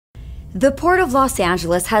The Port of Los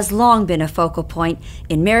Angeles has long been a focal point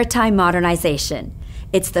in maritime modernization.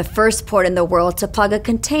 It's the first port in the world to plug a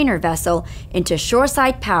container vessel into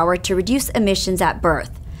shoreside power to reduce emissions at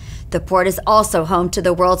berth. The port is also home to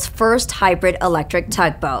the world's first hybrid electric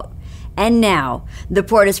tugboat. And now, the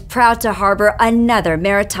port is proud to harbor another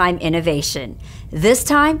maritime innovation. This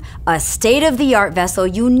time, a state-of-the-art vessel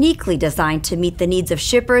uniquely designed to meet the needs of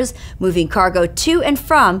shippers moving cargo to and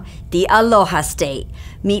from the Aloha State.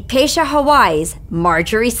 Meet Pasha-Hawaii's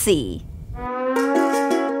Marjorie C.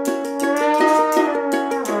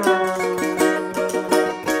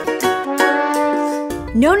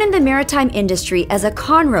 Known in the maritime industry as a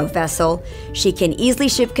ConRo vessel, she can easily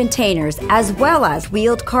ship containers as well as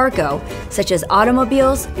wheeled cargo, such as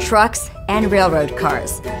automobiles, trucks, and railroad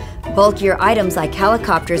cars. Bulkier items like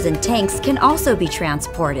helicopters and tanks can also be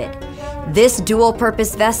transported. This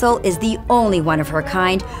dual-purpose vessel is the only one of her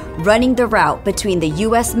kind running the route between the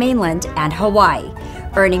U.S. mainland and Hawaii,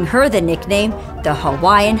 earning her the nickname the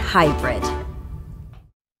Hawaiian Hybrid.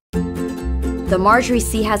 The Marjorie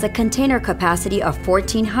C has a container capacity of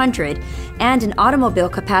 1,400 and an automobile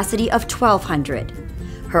capacity of 1,200.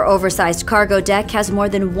 Her oversized cargo deck has more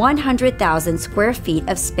than 100,000 square feet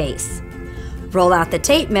of space. Roll out the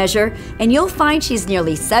tape measure and you'll find she's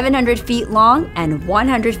nearly 700 feet long and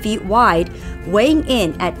 100 feet wide, weighing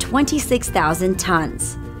in at 26,000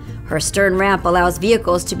 tons. Her stern ramp allows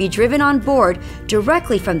vehicles to be driven on board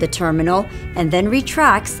directly from the terminal and then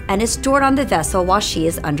retracts and is stored on the vessel while she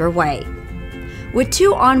is underway. With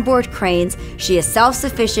 2 onboard cranes, she is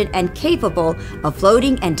self-sufficient and capable of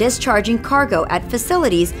loading and discharging cargo at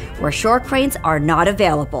facilities where shore cranes are not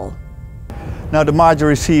available. Now, the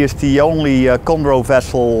Marjorie C is the only ConRo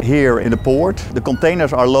vessel here in the port. The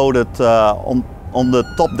containers are loaded on the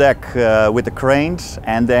top deck with the cranes,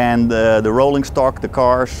 and then the rolling stock, the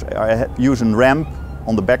cars, are using ramp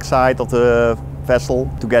on the backside of the vessel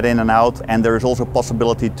to get in and out, and there is also a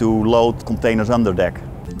possibility to load containers under deck.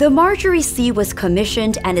 The Marjorie C was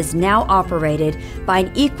commissioned and is now operated by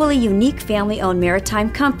an equally unique family-owned maritime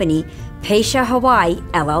company, Pasha-Hawaii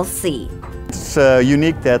LLC. It's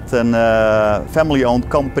unique that a family-owned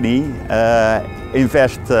company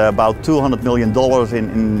invests about $200 million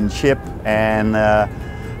in ship and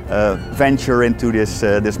venture into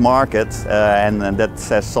this market, and that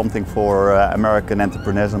says something for American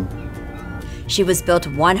entrepreneurship. She was built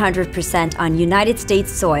 100% on United States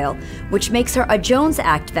soil, which makes her a Jones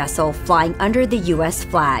Act vessel flying under the U.S.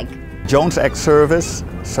 flag. Jones Act service,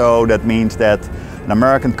 so that means that an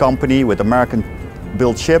American company with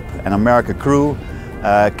American-built ship and American crew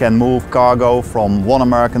can move cargo from one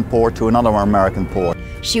American port to another American port.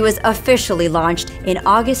 She was officially launched in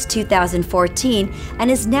August 2014 and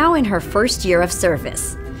is now in her first year of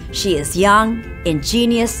service. She is young,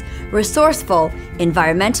 ingenious, resourceful,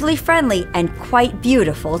 environmentally friendly, and quite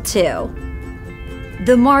beautiful too.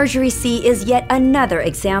 The Marjorie C is yet another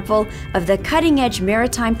example of the cutting-edge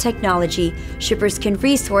maritime technology shippers can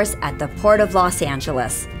resource at the Port of Los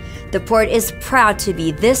Angeles. The port is proud to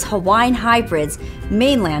be this Hawaiian Hybrid's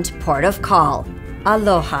mainland port of call.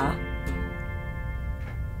 Aloha.